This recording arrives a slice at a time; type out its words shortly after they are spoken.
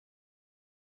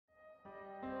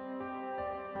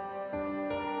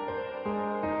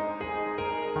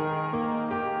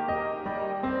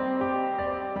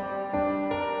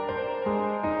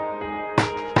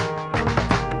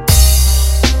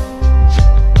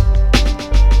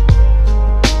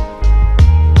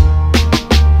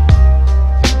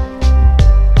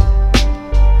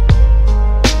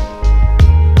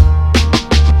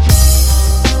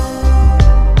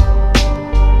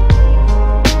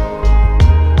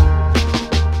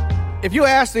If you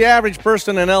ask the average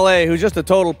person in LA who's just a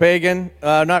total pagan,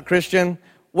 not Christian,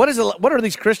 what are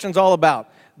these Christians all about?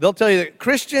 They'll tell you that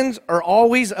Christians are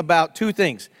always about two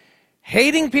things: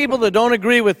 hating people that don't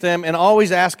agree with them and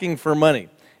always asking for money.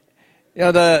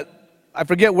 You know, I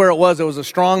forget where it was a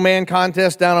strongman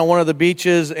contest down on one of the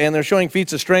beaches, and they're showing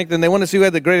feats of strength, and they want to see who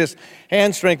had the greatest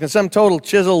hand strength, and some total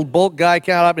chiseled bulk guy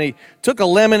came up, and he took a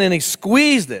lemon and he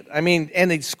squeezed it.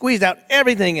 And he squeezed out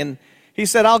everything, and he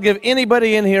said, "I'll give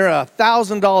anybody in here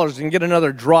 $1,000 and get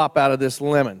another drop out of this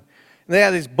lemon." And they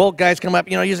had these bulk guys come up,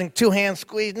 using two hands,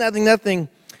 squeeze, nothing. And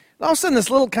all of a sudden, this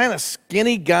little kind of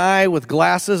skinny guy with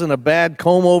glasses and a bad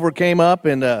comb-over came up,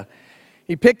 and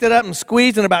he picked it up and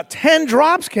squeezed, and about 10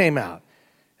 drops came out.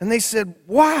 And they said,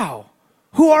 "Wow,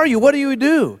 who are you? What do you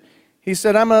do?" He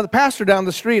said, "I'm a pastor down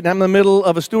the street, and I'm in the middle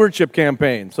of a stewardship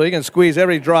campaign, so you can squeeze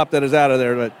every drop that is out of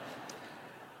there, but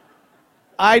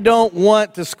I don't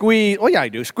want to squeeze." Well, yeah, I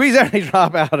do. Squeeze every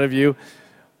drop out of you.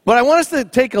 But I want us to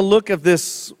take a look at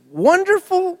this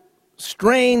wonderful,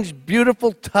 strange,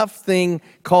 beautiful, tough thing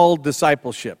called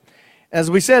discipleship.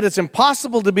 As we said, it's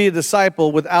impossible to be a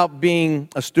disciple without being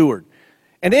a steward.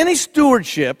 And any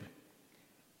stewardship,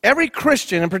 every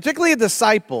Christian, and particularly a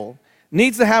disciple,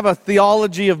 needs to have a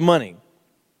theology of money.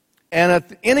 And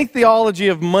any theology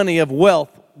of money, of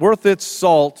wealth, worth its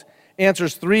salt,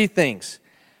 answers three things: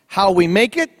 how we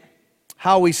make it,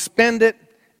 how we spend it,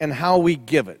 and how we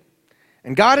give it.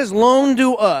 And God has loaned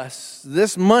to us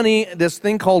this money, this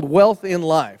thing called wealth in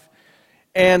life.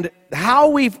 And how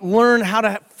we've learned how to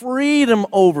have freedom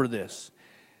over this.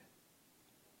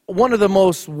 One of the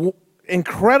most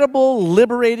incredible,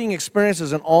 liberating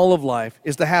experiences in all of life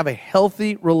is to have a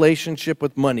healthy relationship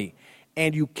with money.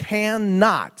 And you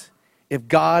cannot if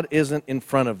God isn't in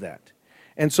front of that.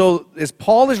 And so as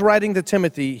Paul is writing to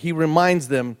Timothy, he reminds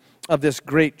them of this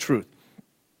great truth.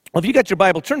 Well, if you got your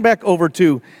Bible, turn back over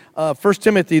to 1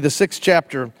 Timothy, the 6th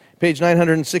chapter, page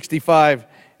 965,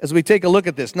 as we take a look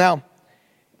at this. Now,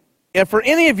 if for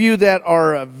any of you that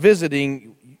are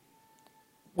visiting,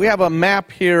 we have a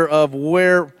map here of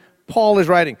where Paul is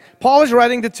writing. Paul is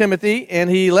writing to Timothy, and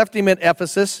he left him at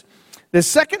Ephesus. The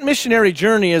second missionary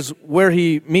journey is where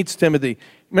he meets Timothy.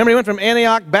 Remember, he went from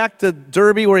Antioch back to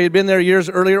Derbe, where he had been there years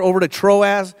earlier, over to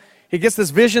Troas. He gets this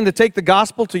vision to take the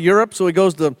gospel to Europe, so he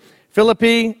goes to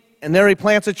Philippi, and there he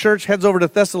plants a church, heads over to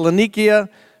Thessalonica,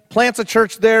 plants a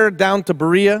church there, down to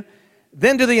Berea,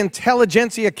 then to the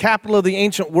intelligentsia capital of the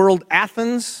ancient world,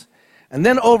 Athens, and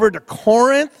then over to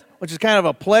Corinth, which is kind of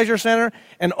a pleasure center,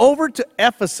 and over to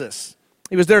Ephesus.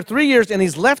 He was there 3 years, and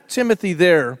he's left Timothy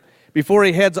there before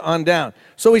he heads on down.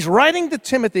 So he's writing to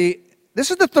Timothy. This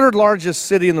is the third largest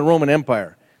city in the Roman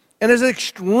Empire, and is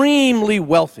extremely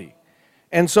wealthy.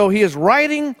 And so he is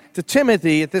writing to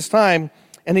Timothy at this time,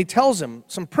 and he tells him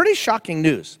some pretty shocking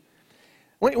news.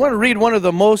 You want to read one of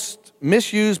the most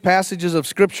misused passages of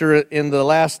Scripture in the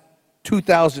last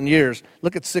 2,000 years.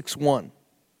 Look at 6:1.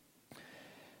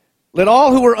 "Let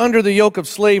all who are under the yoke of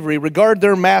slavery regard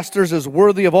their masters as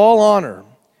worthy of all honor,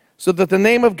 so that the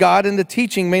name of God and the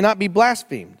teaching may not be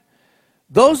blasphemed.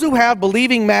 Those who have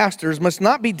believing masters must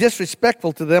not be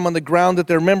disrespectful to them on the ground that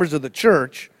they're members of the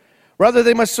church. Rather,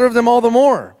 they must serve them all the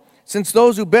more, since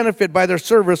those who benefit by their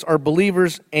service are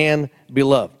believers and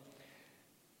beloved."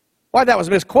 Why that was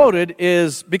misquoted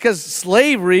is because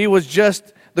slavery was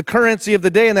just the currency of the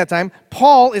day in that time.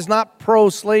 Paul is not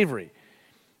pro-slavery.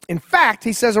 In fact,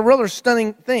 he says a rather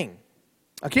stunning thing.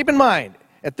 Now keep in mind,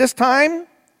 at this time,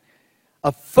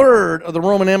 a third of the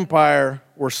Roman Empire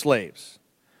were slaves.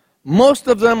 Most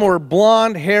of them were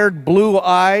blonde-haired,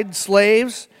 blue-eyed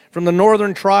slaves from the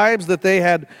northern tribes that they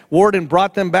had warred and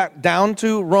brought them back down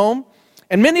to Rome.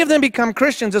 And many of them become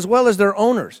Christians as well as their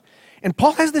owners. And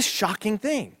Paul has this shocking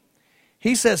thing.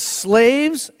 He says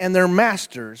slaves and their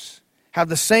masters have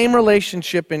the same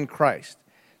relationship in Christ.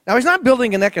 Now, he's not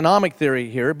building an economic theory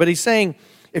here, but he's saying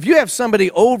if you have somebody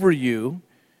over you,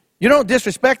 you don't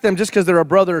disrespect them just because they're a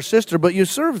brother or sister, but you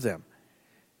serve them.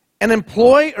 An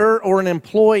employer or an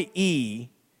employee,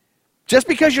 just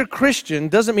because you're Christian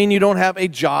doesn't mean you don't have a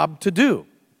job to do.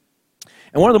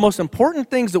 And one of the most important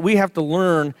things that we have to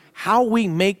learn, how we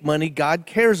make money, God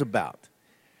cares about.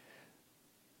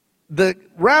 The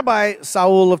Rabbi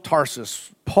Saul of Tarsus,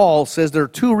 Paul, says there are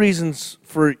two reasons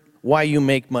for why you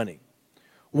make money.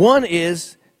 One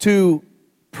is to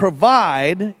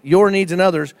provide your needs and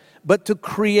others, but to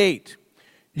create.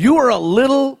 You are a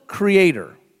little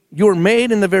creator. You are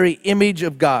made in the very image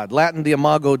of God, Latin, the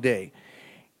imago Dei.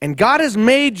 And God has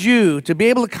made you to be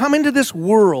able to come into this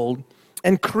world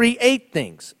and create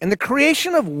things. And the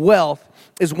creation of wealth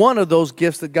is one of those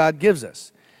gifts that God gives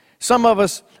us. Some of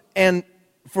us, and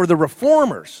for the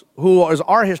reformers, who is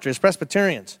our history as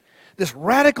Presbyterians, this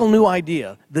radical new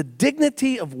idea, the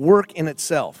dignity of work in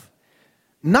itself,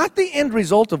 not the end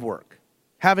result of work,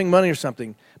 having money or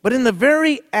something, but in the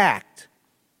very act.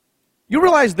 You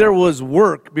realize there was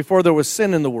work before there was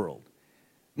sin in the world.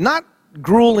 Not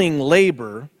grueling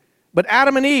labor, but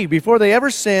Adam and Eve, before they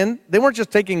ever sinned, they weren't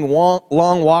just taking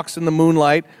long walks in the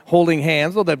moonlight, holding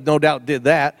hands, though they no doubt did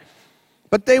that,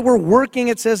 but they were working,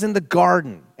 it says, in the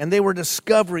garden, and they were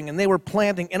discovering, and they were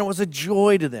planting, and it was a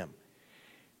joy to them.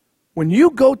 When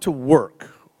you go to work,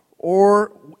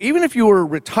 or even if you were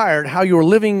retired, how you were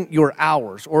living your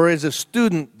hours, or as a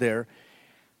student there,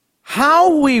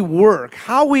 how we work,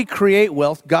 how we create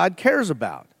wealth, God cares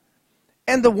about.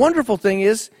 And the wonderful thing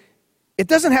is, it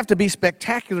doesn't have to be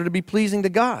spectacular to be pleasing to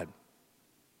God.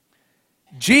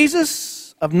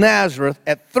 Jesus of Nazareth,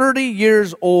 at 30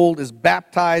 years old, is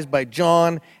baptized by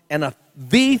John, and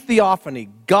the theophany,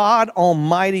 God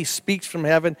Almighty, speaks from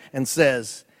heaven and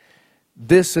says,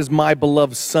 "This is my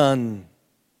beloved Son,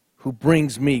 who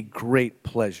brings me great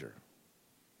pleasure."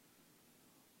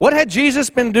 What had Jesus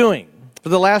been doing for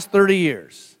the last 30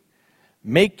 years?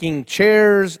 Making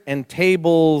chairs and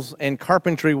tables and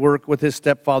carpentry work with his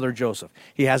stepfather Joseph.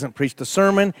 He hasn't preached a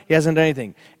sermon. He hasn't done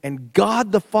anything. And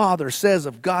God the Father says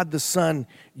of God the Son,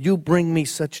 "You bring me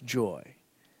such joy."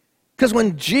 Because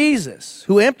when Jesus,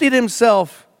 who emptied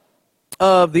himself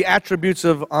of the attributes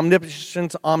of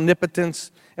omniscience,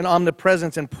 omnipotence, and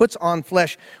omnipresence and puts on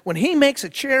flesh, when he makes a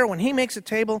chair, when he makes a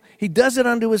table, he does it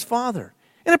unto his Father.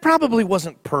 And it probably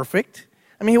wasn't perfect.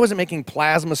 I mean, he wasn't making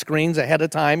plasma screens ahead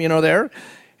of time, there.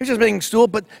 He was just making stool,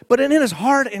 but in his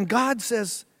heart, and God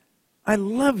says, "I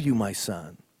love you, my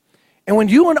son." And when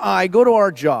you and I go to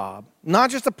our job, not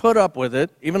just to put up with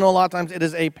it, even though a lot of times it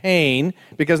is a pain,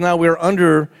 because now we're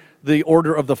under the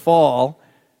order of the fall,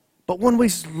 but when we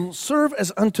serve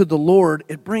as unto the Lord,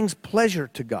 it brings pleasure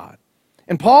to God.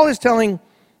 And Paul is telling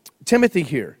Timothy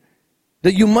here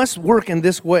that you must work in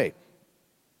this way.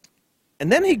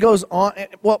 And then he goes on,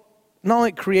 not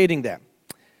only creating that.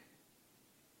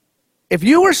 If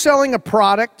you are selling a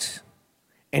product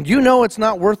and you know it's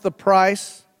not worth the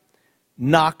price,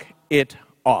 knock it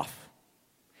off.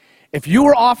 If you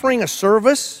are offering a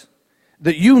service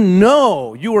that you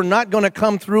know you are not going to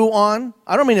come through on,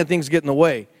 I don't mean that things get in the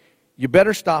way, you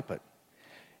better stop it.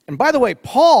 And by the way,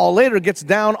 Paul later gets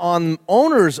down on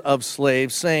owners of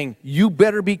slaves saying, you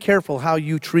better be careful how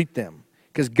you treat them,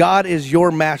 because God is your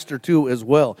master too as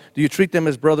well. Do you treat them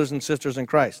as brothers and sisters in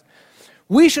Christ?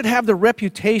 We should have the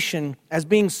reputation as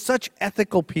being such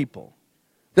ethical people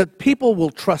that people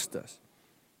will trust us.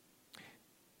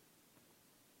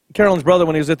 Carolyn's brother,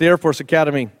 when he was at the Air Force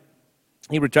Academy,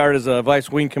 he retired as a vice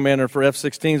wing commander for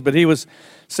F-16s, but he was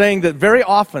saying that very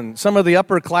often some of the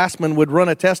upperclassmen would run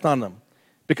a test on them.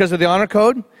 Because of the honor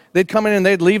code, they'd come in and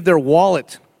they'd leave their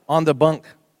wallet on the bunk.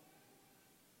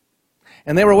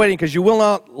 And they were waiting, because you will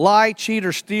not lie, cheat,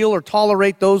 or steal, or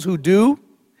tolerate those who do.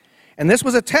 And this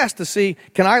was a test to see,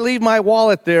 can I leave my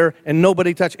wallet there and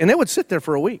nobody touch it? And it would sit there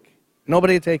for a week.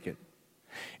 Nobody would take it.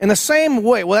 In the same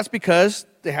way, well, that's because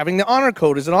they're having the honor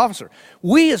code as an officer.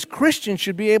 We as Christians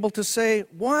should be able to say,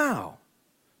 wow,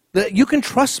 that you can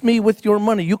trust me with your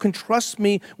money. You can trust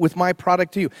me with my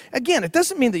product to you. Again, it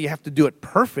doesn't mean that you have to do it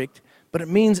perfect, but it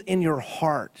means in your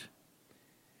heart.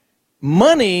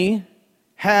 Money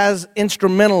has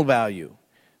instrumental value.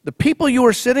 The people you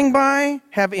are sitting by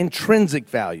have intrinsic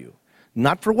value.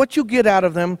 Not for what you get out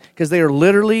of them, because they are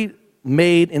literally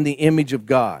made in the image of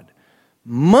God.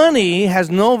 Money has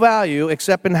no value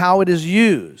except in how it is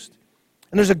used.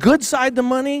 And there's a good side to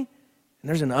money, and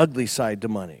there's an ugly side to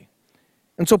money.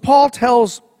 And so Paul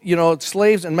tells,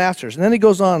 slaves and masters. And then he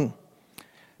goes on.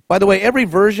 By the way, every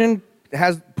version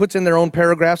puts in their own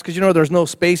paragraphs, because there's no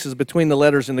spaces between the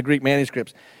letters in the Greek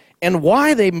manuscripts. And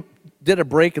why they did a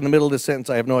break in the middle of this sentence,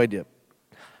 I have no idea.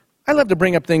 I love to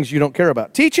bring up things you don't care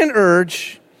about. Teach and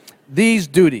urge these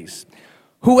duties.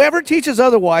 Whoever teaches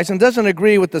otherwise and doesn't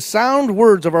agree with the sound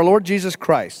words of our Lord Jesus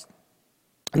Christ,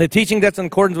 and the teaching that's in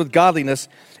accordance with godliness,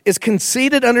 is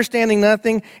conceited, understanding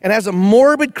nothing, and has a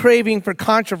morbid craving for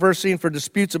controversy and for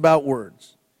disputes about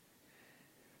words.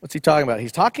 What's he talking about?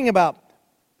 He's talking about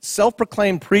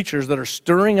self-proclaimed preachers that are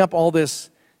stirring up all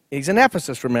this. He's in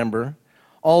Ephesus, remember.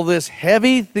 All this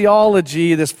heavy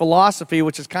theology, this philosophy,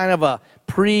 which is kind of a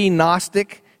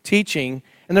pre-Gnostic teaching,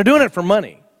 and they're doing it for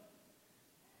money.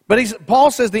 But Paul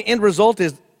says the end result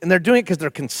is, and they're doing it because they're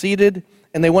conceited,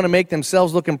 and they want to make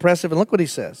themselves look impressive. And look what he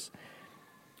says.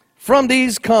 From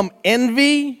these come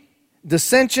envy,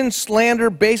 dissension, slander,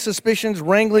 base suspicions,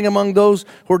 wrangling among those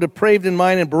who are depraved in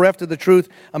mind and bereft of the truth,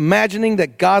 imagining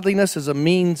that godliness is a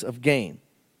means of gain.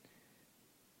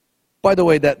 By the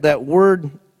way, that word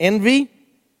envy,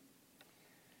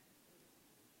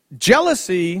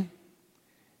 jealousy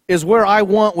is where I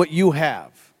want what you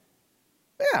have.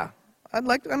 Yeah,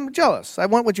 I'm jealous. I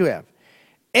want what you have.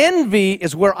 Envy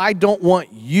is where I don't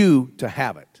want you to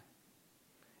have it.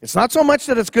 It's not so much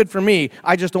that it's good for me,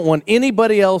 I just don't want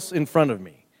anybody else in front of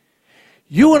me.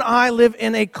 You and I live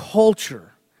in a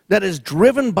culture that is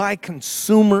driven by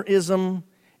consumerism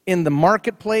in the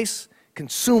marketplace,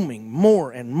 consuming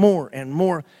more and more and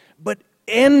more, but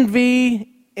envy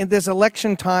in this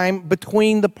election time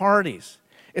between the parties.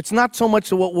 It's not so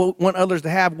much what we want others to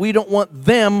have, we don't want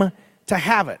them to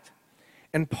have it.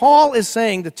 And Paul is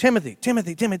saying to Timothy,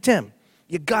 Tim,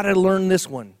 you got to learn this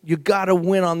one. You got to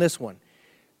win on this one.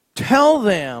 Tell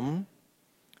them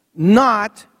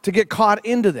not to get caught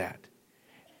into that.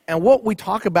 And what we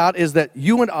talk about is that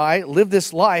you and I live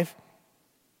this life,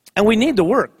 and we need to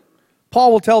work.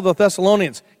 Paul will tell the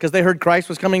Thessalonians, because they heard Christ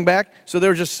was coming back, so they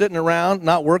were just sitting around,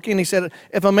 not working. He said,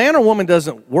 if a man or woman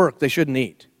doesn't work, they shouldn't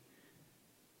eat.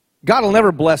 God will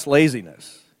never bless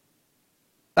laziness.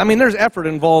 I mean, there's effort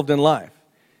involved in life.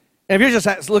 And if you're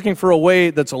just looking for a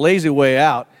way that's a lazy way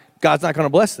out, God's not going to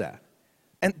bless that.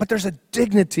 But there's a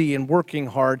dignity in working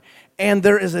hard, and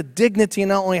there is a dignity in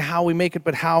not only how we make it,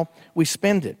 but how we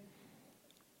spend it.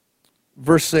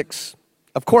 Verse 6,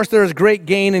 of course there is great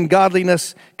gain in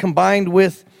godliness combined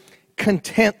with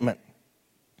contentment.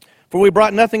 For we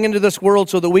brought nothing into this world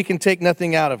so that we can take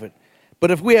nothing out of it.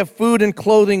 But if we have food and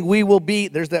clothing, we will be,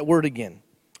 there's that word again,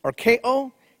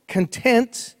 archeo,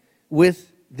 content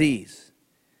with these.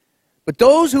 But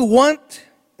those who want,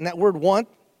 and that word want,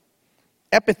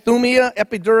 epithumia,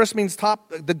 epiduros means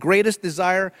top, the greatest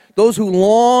desire. Those who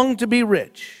long to be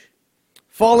rich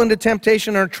fall into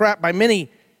temptation and are trapped by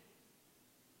many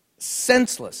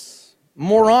senseless,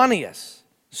 moronious,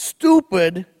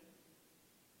 stupid,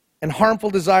 and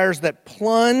harmful desires that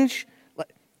plunge,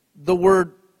 the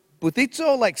word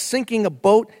buthizo, like sinking a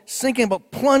boat,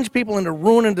 plunge people into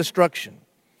ruin and destruction.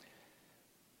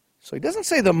 So he doesn't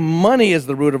say the money is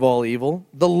the root of all evil.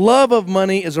 The love of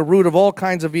money is a root of all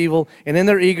kinds of evil, and in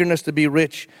their eagerness to be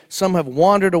rich, some have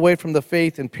wandered away from the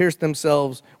faith and pierced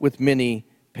themselves with many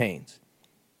pains.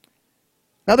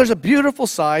 Now there's a beautiful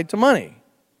side to money.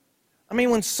 I mean,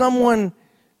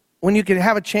 when you can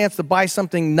have a chance to buy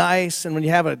something nice, and when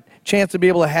you have a chance to be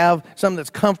able to have something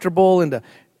that's comfortable and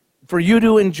for you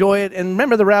to enjoy it. And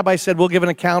remember the rabbi said we'll give an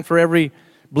account for every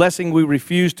blessing we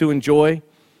refuse to enjoy.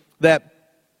 That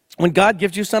when God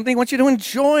gives you something, He wants you to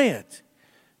enjoy it.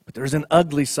 But there's an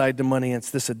ugly side to money, and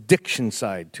it's this addiction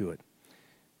side to it.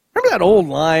 Remember that old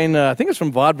line, I think it's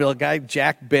from vaudeville, a guy,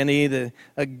 Jack Benny,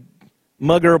 a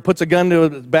mugger puts a gun to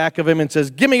the back of him and says,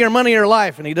 give me your money or your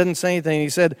life. And he doesn't say anything. He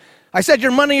said, I said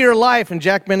your money or your life. And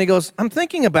Jack Benny goes, I'm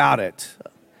thinking about it.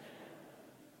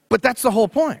 But that's the whole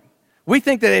point. We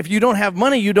think that if you don't have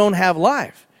money, you don't have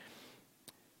life.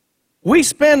 We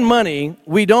spend money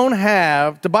we don't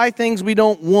have to buy things we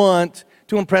don't want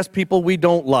to impress people we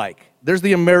don't like. There's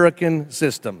the American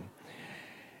system.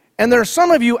 And there are some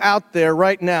of you out there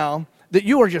right now that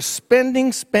you are just spending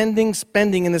in this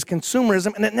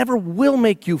consumerism, and it never will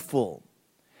make you full.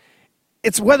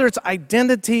 It's whether it's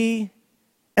identity,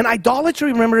 and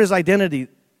idolatry, remember, is identity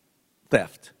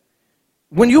theft.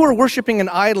 When you are worshiping an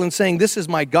idol and saying, this is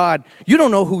my God, you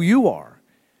don't know who you are.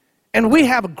 And we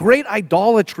have a great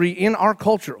idolatry in our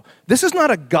culture. This is not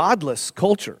a godless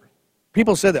culture.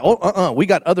 People say that, we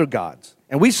got other gods,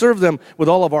 and we serve them with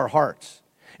all of our hearts.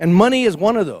 And money is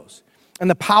one of those, and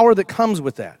the power that comes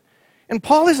with that. And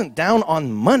Paul isn't down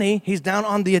on money, he's down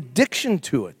on the addiction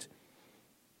to it.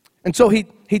 And so he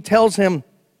tells him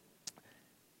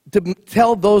to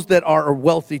tell those that are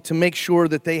wealthy to make sure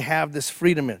that they have this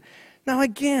freedom in it. Now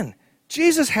again,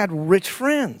 Jesus had rich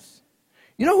friends.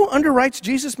 You know who underwrites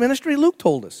Jesus' ministry? Luke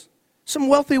told us. Some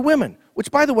wealthy women,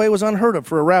 which by the way was unheard of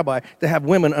for a rabbi to have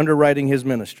women underwriting his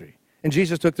ministry. And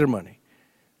Jesus took their money.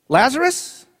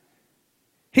 Lazarus,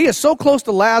 he is so close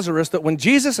to Lazarus that when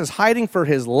Jesus is hiding for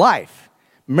his life,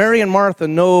 Mary and Martha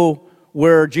know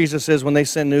where Jesus is when they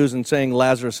send news and saying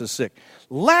Lazarus is sick.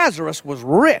 Lazarus was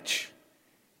rich.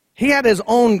 He had his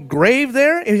own grave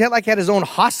there. He had his own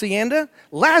hacienda.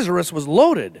 Lazarus was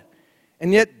loaded.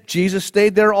 And yet Jesus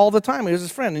stayed there all the time. He was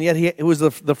his friend. And yet he was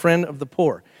the friend of the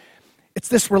poor. It's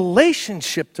this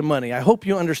relationship to money. I hope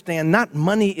you understand, not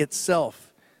money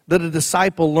itself, that a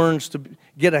disciple learns to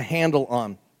get a handle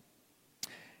on.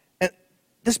 And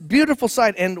this beautiful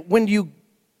side. And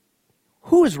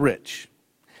who is rich?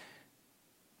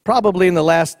 Probably in the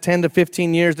last 10 to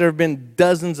 15 years, there have been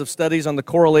dozens of studies on the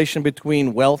correlation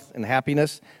between wealth and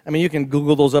happiness. I mean, you can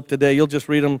Google those up today. You'll just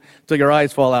read them till your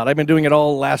eyes fall out. I've been doing it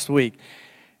all last week.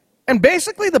 And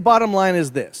basically the bottom line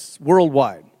is this,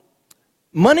 worldwide.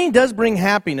 Money does bring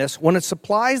happiness when it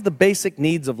supplies the basic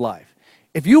needs of life.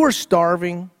 If you are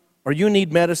starving or you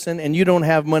need medicine and you don't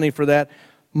have money for that,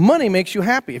 money makes you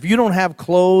happy. If you don't have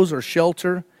clothes or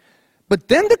shelter, but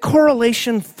then the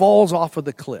correlation falls off of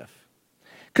the cliff.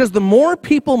 Because the more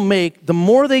people make, the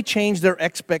more they change their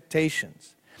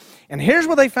expectations. And here's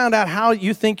where they found out how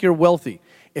you think you're wealthy.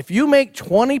 If you make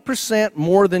 20%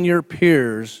 more than your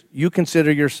peers, you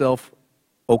consider yourself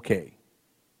okay.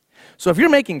 So if you're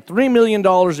making $3 million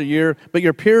a year, but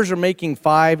your peers are making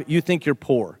 $5 million, you think you're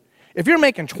poor. If you're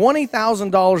making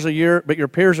 $20,000 a year, but your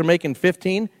peers are making $15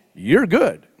 million, you're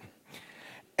good.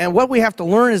 And what we have to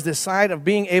learn is this side of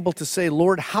being able to say,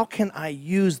 Lord, how can I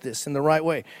use this in the right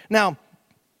way? Now,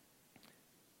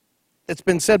 it's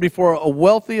been said before, a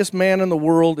wealthiest man in the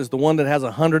world is the one that has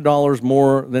 $100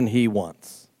 more than he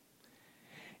wants.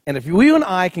 And if you and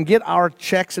I can get our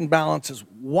checks and balances,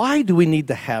 why do we need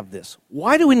to have this?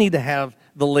 Why do we need to have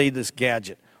the latest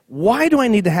gadget? Why do I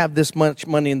need to have this much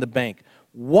money in the bank?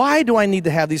 Why do I need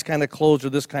to have these kind of clothes or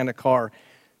this kind of car?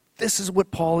 This is what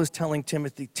Paul is telling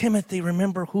Timothy. Timothy,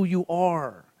 remember who you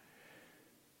are.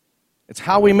 It's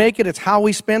how we make it. It's how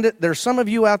we spend it. There's some of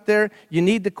you out there, you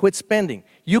need to quit spending.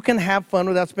 You can have fun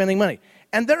without spending money.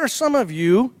 And there are some of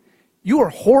you, you are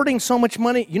hoarding so much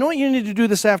money. You know what you need to do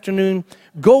this afternoon?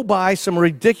 Go buy some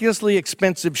ridiculously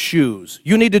expensive shoes.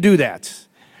 You need to do that.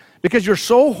 Because you're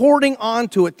so hoarding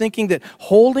onto it, thinking that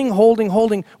holding,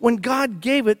 when God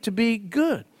gave it to be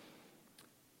good.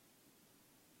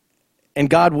 And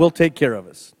God will take care of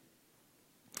us.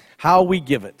 How we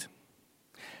give it.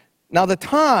 Now the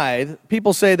tithe,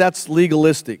 people say that's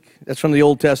legalistic. That's from the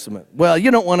Old Testament. Well,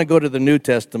 you don't want to go to the New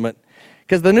Testament.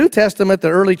 Because the New Testament, the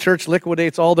early church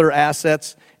liquidates all their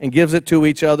assets and gives it to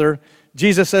each other.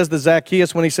 Jesus says to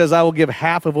Zacchaeus when he says, I will give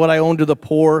half of what I own to the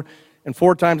poor. And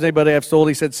 4 times anybody I've sold,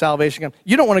 he said, salvation comes.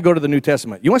 You don't want to go to the New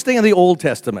Testament. You want to stay in the Old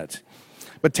Testament.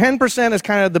 But 10% is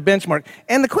kind of the benchmark.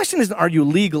 And the question isn't, are you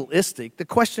legalistic? The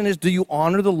question is, do you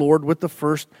honor the Lord with the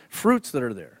first fruits that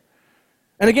are there?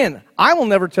 And again, I will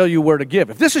never tell you where to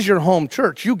give. If this is your home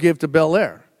church, you give to Bel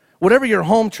Air. Whatever your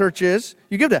home church is,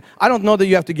 you give that. I don't know that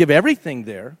you have to give everything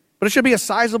there, but it should be a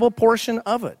sizable portion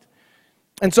of it.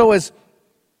 And so as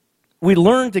we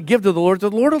learn to give to the Lord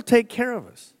will take care of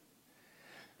us.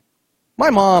 My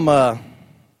mom,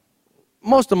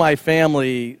 most of my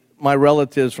family, my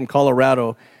relatives from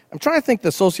Colorado, I'm trying to think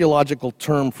the sociological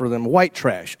term for them, white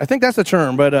trash. I think that's the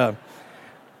term, but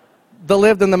they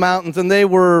lived in the mountains and they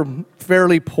were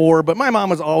fairly poor, but my mom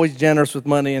was always generous with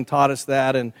money and taught us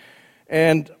that.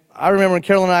 And I remember when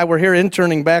Carol and I were here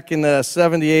interning back in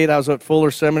 78, I was at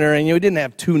Fuller Seminary, and we didn't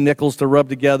have 2 nickels to rub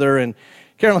together. And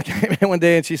Carolyn came in one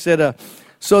day and she said,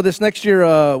 so this next year,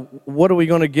 what are we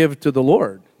going to give to the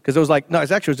Lord? Because it was like, no,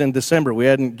 it was in December. We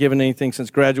hadn't given anything since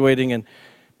graduating. And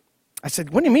I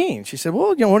said, what do you mean? She said, well,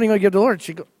 what are you going to give to the Lord?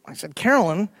 I said,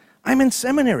 Carolyn, I'm in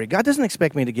seminary. God doesn't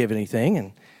expect me to give anything.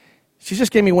 And she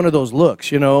just gave me one of those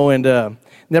looks, and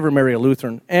never marry a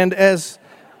Lutheran. And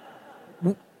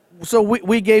so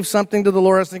we gave something to the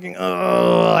Lord. I was thinking,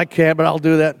 oh, I can't, but I'll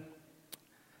do that.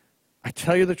 I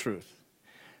tell you the truth.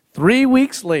 3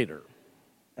 weeks later,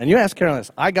 and you ask Carolyn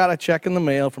this, I got a check in the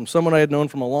mail from someone I had known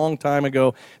from a long time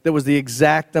ago that was the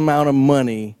exact amount of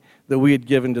money that we had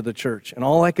given to the church. And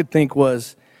all I could think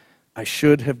was, I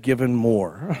should have given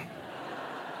more.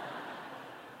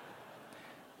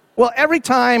 Well, every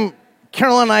time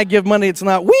Carolyn and I give money, it's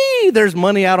not, there's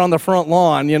money out on the front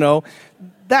lawn,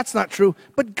 That's not true.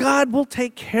 But God will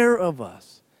take care of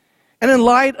us. And in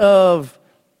light of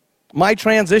my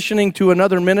transitioning to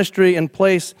another ministry and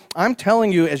place, I'm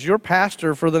telling you, as your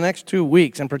pastor for the next 2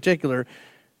 weeks in particular,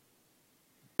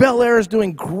 Bel Air is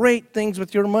doing great things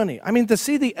with your money. I mean, to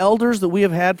see the elders that we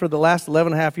have had for the last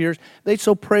 11 and a half years, they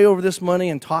so pray over this money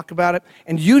and talk about it,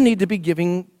 and you need to be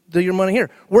giving your money here,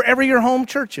 wherever your home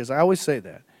church is. I always say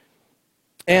that.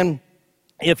 And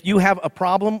if you have a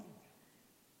problem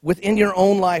within your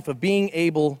own life of being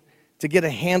able to get a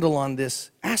handle on this,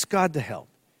 ask God to help.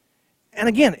 And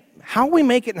again, how we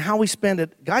make it and how we spend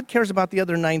it, God cares about the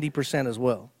other 90% as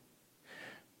well.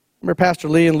 Remember Pastor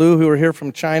Lee and Lou, who were here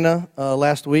from China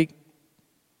last week?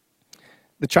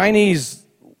 The Chinese,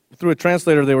 through a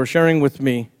translator, they were sharing with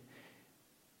me,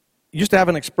 used to have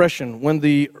an expression when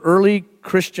the early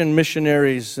Christian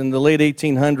missionaries in the late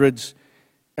 1800s,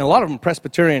 and a lot of them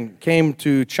Presbyterian, came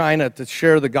to China to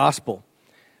share the gospel.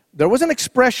 There was an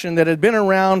expression that had been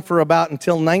around for about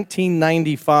until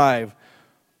 1995.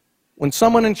 When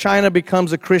someone in China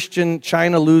becomes a Christian,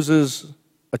 China loses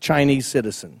a Chinese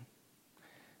citizen.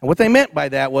 And what they meant by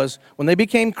that was when they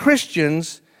became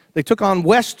Christians, They took on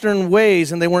Western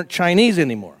ways, and they weren't Chinese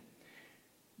anymore.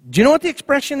 Do you know what the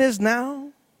expression is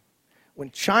now?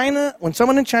 When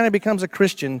someone in China becomes a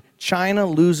Christian, China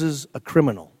loses a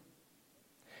criminal.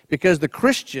 Because the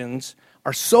Christians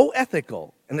are so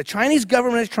ethical, and the Chinese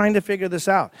government is trying to figure this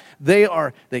out. They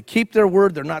keep their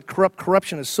word, they're not corrupt.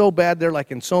 Corruption is so bad there,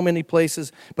 like in so many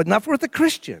places, but not for the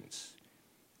Christians.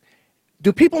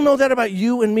 Do people know that about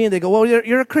you and me? And they go, well,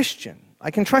 you're a Christian.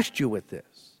 I can trust you with this.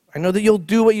 I know that you'll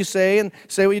do what you say and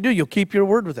say what you do. You'll keep your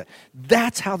word with it.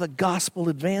 That's how the gospel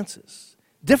advances.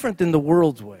 Different than the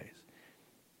world's ways.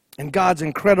 And God's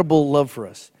incredible love for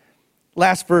us.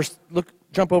 Last verse,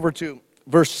 jump over to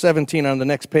verse 17 on the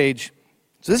next page.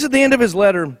 So this is the end of his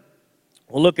letter.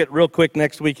 We'll look at real quick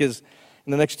next week, in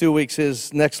the next 2 weeks,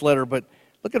 his next letter. But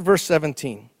look at verse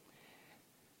 17.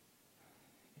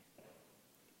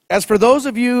 As for those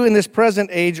of you in this present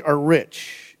age are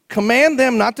rich, command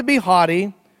them not to be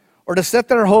haughty or to set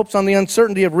their hopes on the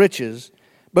uncertainty of riches,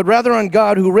 but rather on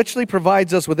God who richly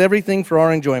provides us with everything for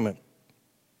our enjoyment.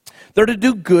 They're to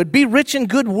do good, be rich in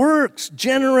good works,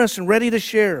 generous and ready to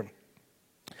share,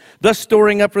 thus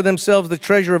storing up for themselves the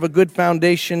treasure of a good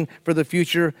foundation for the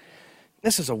future.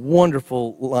 This is a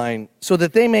wonderful line. So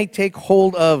that they may take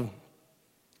hold of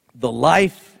the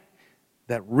life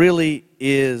that really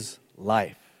is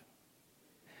life.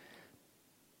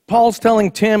 Paul's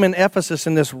telling Tim in Ephesus,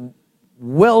 in this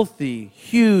wealthy,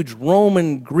 huge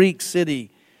Roman Greek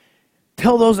city,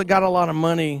 tell those that got a lot of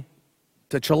money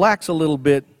to chillax a little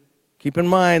bit. Keep in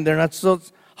mind, they're not so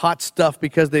hot stuff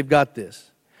because they've got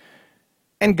this.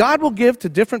 And God will give to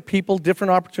different people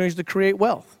different opportunities to create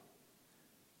wealth.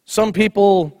 Some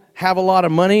people have a lot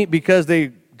of money because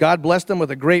God blessed them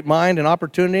with a great mind and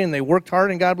opportunity, and they worked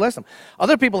hard and God blessed them.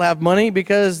 Other people have money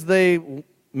because they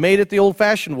made it the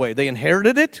old-fashioned way. They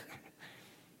inherited it.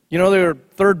 You know, they're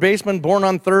third baseman, born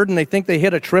on third, and they think they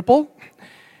hit a triple.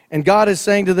 And God is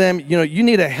saying to them, you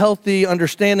need a healthy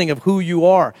understanding of who you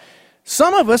are.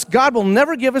 Some of us, God will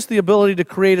never give us the ability to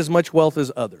create as much wealth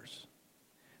as others.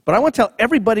 But I want to tell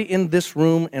everybody in this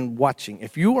room and watching,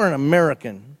 if you are an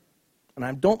American, and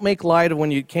I don't make light of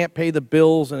when you can't pay the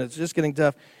bills and it's just getting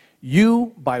tough,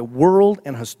 you, by world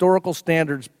and historical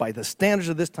standards, by the standards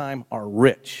of this time, are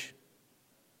rich.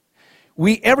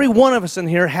 Every one of us in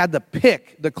here had to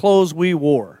pick the clothes we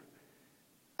wore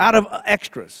out of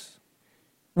extras.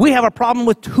 We have a problem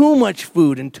with too much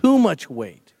food and too much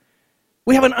weight.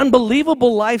 We have an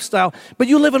unbelievable lifestyle, but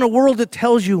you live in a world that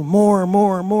tells you more,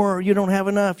 more, more. You don't have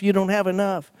enough. You don't have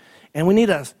enough. And we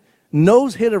need a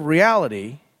nose hit of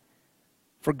reality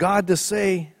for God to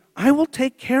say, I will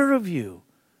take care of you.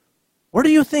 Where do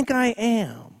you think I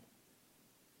am?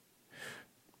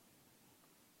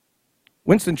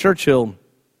 Winston Churchill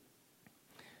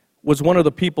was one of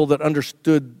the people that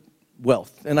understood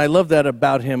wealth, and I love that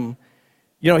about him.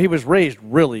 He was raised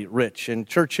really rich, and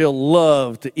Churchill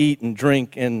loved to eat and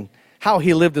drink, and how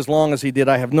he lived as long as he did,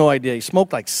 I have no idea. He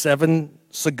smoked like 7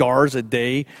 cigars a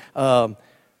day. But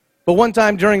one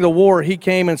time during the war, he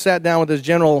came and sat down with his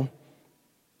general,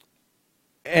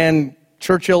 and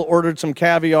Churchill ordered some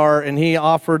caviar, and he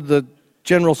offered the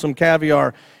general some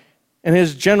caviar. And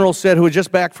his general said, who was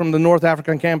just back from the North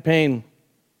African campaign,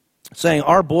 saying,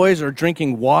 our boys are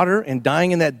drinking water and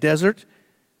dying in that desert.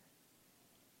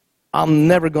 I'm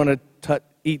never going to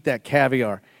eat that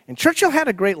caviar. And Churchill had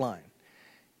a great line.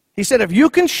 He said, if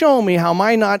you can show me how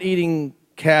my not eating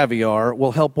caviar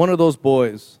will help one of those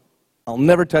boys, I'll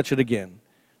never touch it again.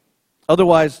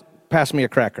 Otherwise, pass me a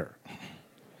cracker.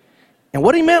 And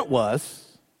what he meant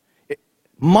was,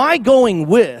 my going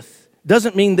with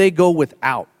doesn't mean they go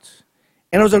without.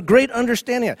 And it was a great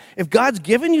understanding. If God's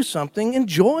given you something,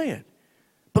 enjoy it.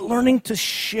 But learning to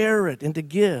share it and to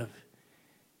give.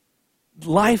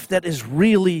 Life that is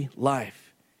really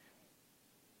life.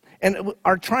 And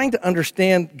are trying to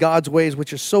understand God's ways,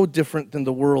 which is so different than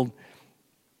the world.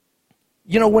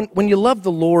 When you love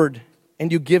the Lord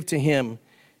and you give to Him,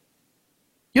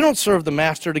 you don't serve the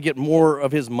master to get more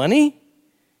of his money.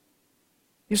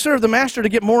 You serve the master to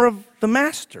get more of the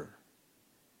master.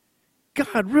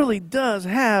 God really does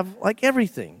have like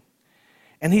everything.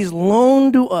 And He's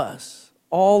loaned to us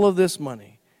all of this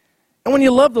money. And when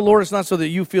you love the Lord, it's not so that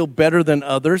you feel better than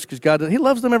others, because He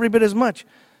loves them every bit as much.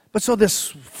 But so this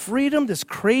freedom, this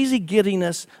crazy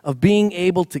giddiness of being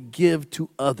able to give to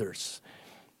others.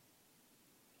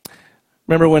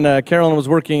 Remember when Carolyn was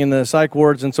working in the psych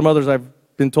wards, and some others I've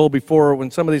been told before, when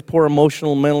some of these poor,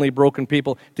 emotional, mentally broken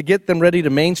people, to get them ready to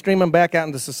mainstream them back out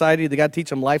into society, they got to teach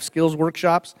them life skills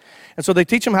workshops. And so they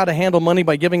teach them how to handle money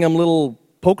by giving them little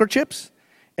poker chips.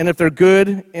 And if they're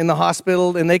good in the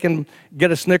hospital and they can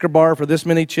get a Snicker bar for this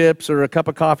many chips or a cup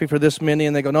of coffee for this many,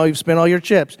 and they go, no, you've spent all your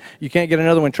chips. You can't get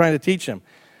another one, trying to teach them.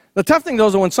 The tough thing, though,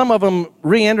 is when some of them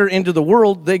re-enter into the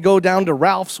world, they go down to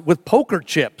Ralph's with poker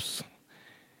chips.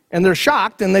 And they're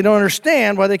shocked, and they don't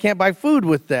understand why they can't buy food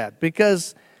with that,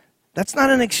 because that's not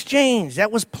an exchange.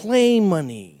 That was play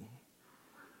money.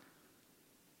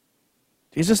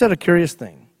 Jesus said a curious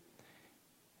thing.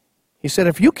 He said,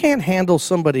 if you can't handle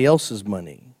somebody else's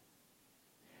money,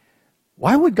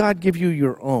 why would God give you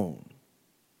your own?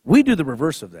 We do the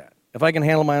reverse of that. If I can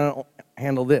handle my own,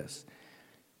 handle this.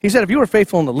 He said, if you are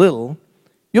faithful in the little,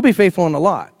 you'll be faithful in a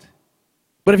lot.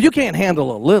 But if you can't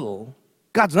handle a little,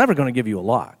 God's never going to give you a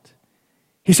lot.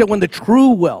 He said, when the true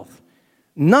wealth,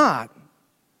 not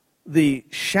the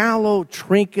shallow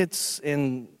trinkets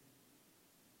and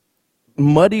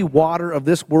muddy water of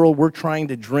this world we're trying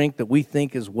to drink that we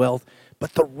think is wealth,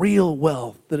 but the real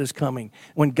wealth that is coming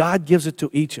when God gives it to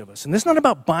each of us. And it's not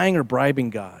about buying or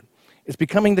bribing God. It's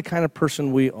becoming the kind of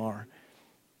person we are.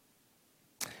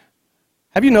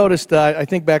 Have you noticed, I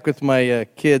think back with my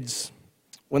kids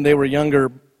when they were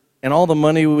younger, and all the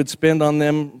money we would spend on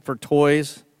them for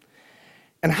toys.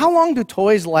 And how long do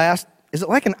toys last? Is it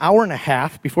like an hour and a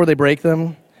half before they break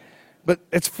them? But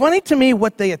it's funny to me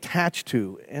what they attach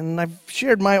to. And I've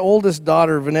shared my oldest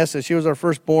daughter, Vanessa. She was our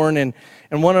firstborn, and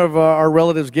one of our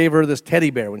relatives gave her this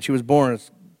teddy bear when she was born.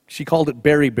 She called it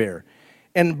Berry Bear.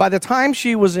 And by the time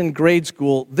she was in grade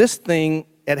school, this thing,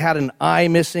 it had an eye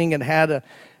missing, it had a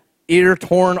ear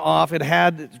torn off, it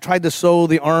had tried to sew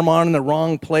the arm on in the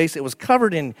wrong place. It was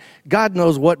covered in God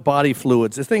knows what body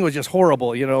fluids. This thing was just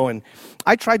horrible, and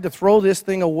I tried to throw this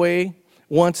thing away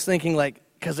once thinking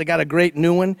because I got a great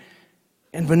new one.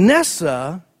 And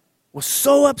Vanessa was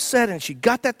so upset, and she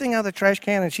got that thing out of the trash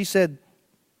can, and she said,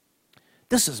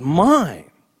 this is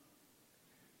mine.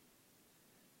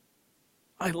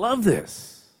 I love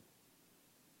this.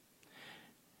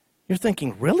 You're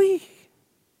thinking, really?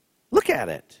 Look at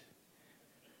it.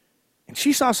 And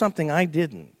she saw something I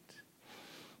didn't.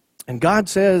 And God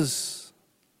says,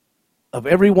 of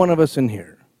every one of us in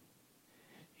here,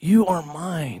 you are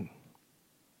mine.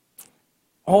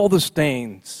 All the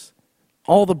stains,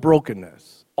 all the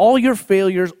brokenness, all your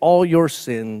failures, all your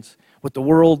sins, what the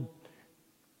world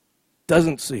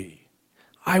doesn't see.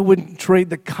 I wouldn't trade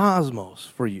the cosmos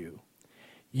for you.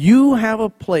 You have a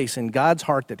place in God's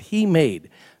heart that He made,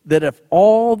 that if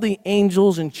all the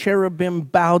angels and cherubim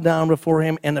bowed down before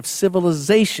Him, and if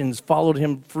civilizations followed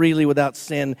Him freely without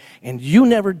sin, and you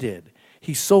never did,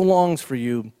 He so longs for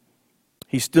you,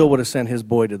 He still would have sent His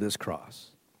boy to this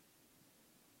cross.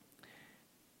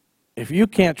 If you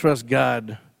can't trust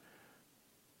God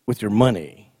with your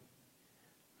money,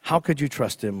 how could you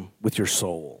trust Him with your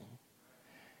soul?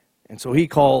 And so He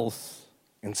calls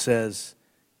and says,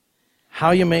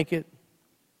 how you make it,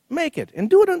 and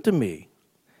do it unto me.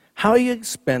 How you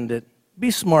spend it,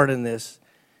 be smart in this,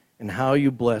 and how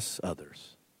you bless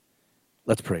others.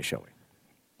 Let's pray, shall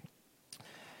we?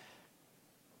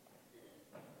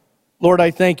 Lord,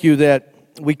 I thank you that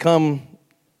we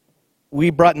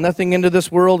brought nothing into this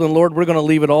world, and Lord, we're going to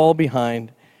leave it all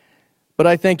behind. But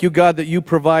I thank you, God, that you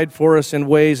provide for us in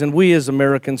ways, and we as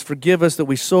Americans, forgive us that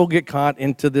we so get caught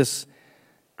into this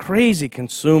crazy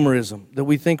consumerism, that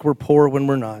we think we're poor when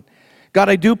we're not. God,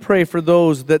 I do pray for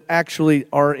those that actually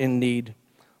are in need.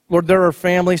 Lord, there are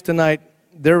families tonight,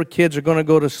 their kids are going to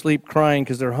go to sleep crying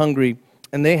because they're hungry,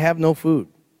 and they have no food,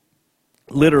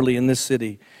 literally in this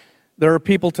city. There are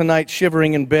people tonight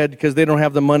shivering in bed because they don't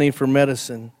have the money for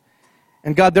medicine.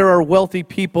 And God, there are wealthy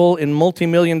people in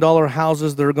multi-million-dollar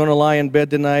houses that are going to lie in bed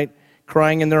tonight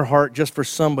crying in their heart just for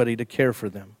somebody to care for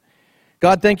them.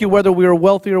 God, thank you whether we are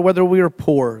wealthy or whether we are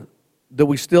poor, that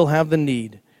we still have the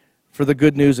need for the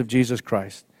good news of Jesus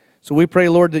Christ. So we pray,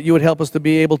 Lord, that you would help us to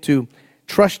be able to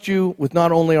trust you with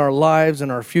not only our lives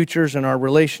and our futures and our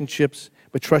relationships,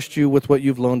 but trust you with what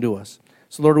you've loaned to us.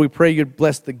 So, Lord, we pray you'd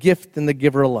bless the gift and the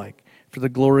giver alike. For the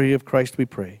glory of Christ we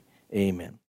pray. Amen.